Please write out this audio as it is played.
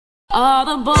All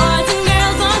the boys and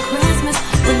girls on Christmas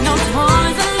with no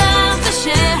toys and love to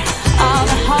share. All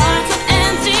the hearts with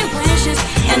empty wishes,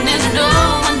 and there's no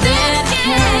one there to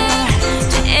care.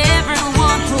 To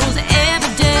everyone who's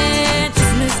ever dared to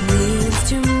miss means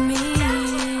to me.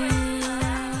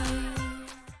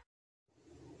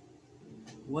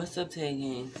 What's up,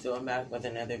 Taking? So I'm back with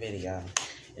another video,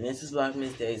 and this is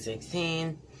Vlogmas Day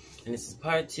 16, and this is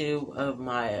part 2 of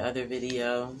my other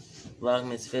video,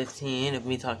 Vlogmas 15, of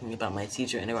me talking about my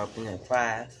teacher interrupting her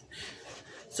class.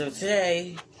 So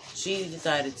today, she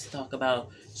decided to talk about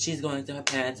she's going to her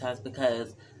parents' house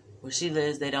because where she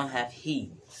lives, they don't have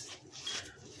heat.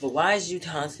 But why is you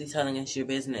constantly telling us your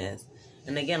business?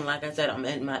 And again, like I said, I'm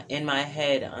in my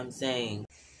head, I'm saying,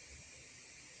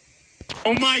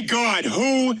 oh my God,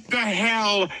 who the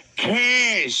hell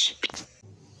cares?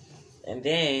 And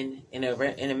then, in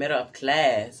the middle of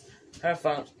class, her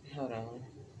phone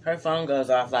goes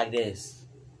off like this.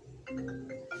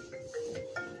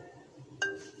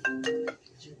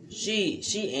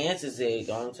 She answers it,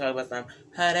 going to talk about something,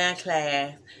 her in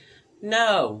class.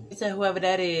 No. You tell whoever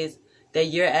that is that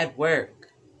you're at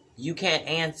work. You can't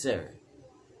answer.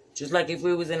 Just like if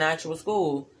we was in actual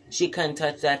school, she couldn't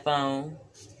touch that phone.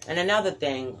 And another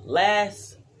thing,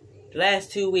 last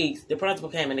 2 weeks, the principal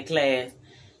came into class.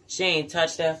 She ain't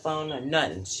touched that phone or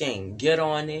nothing. She ain't get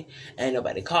on it. Ain't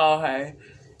nobody call her.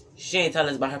 She ain't tell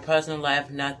us about her personal life,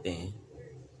 nothing.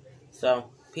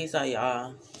 So, peace out,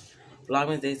 y'all.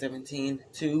 Vlogmas Day 17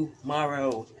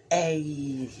 tomorrow.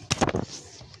 Ayy.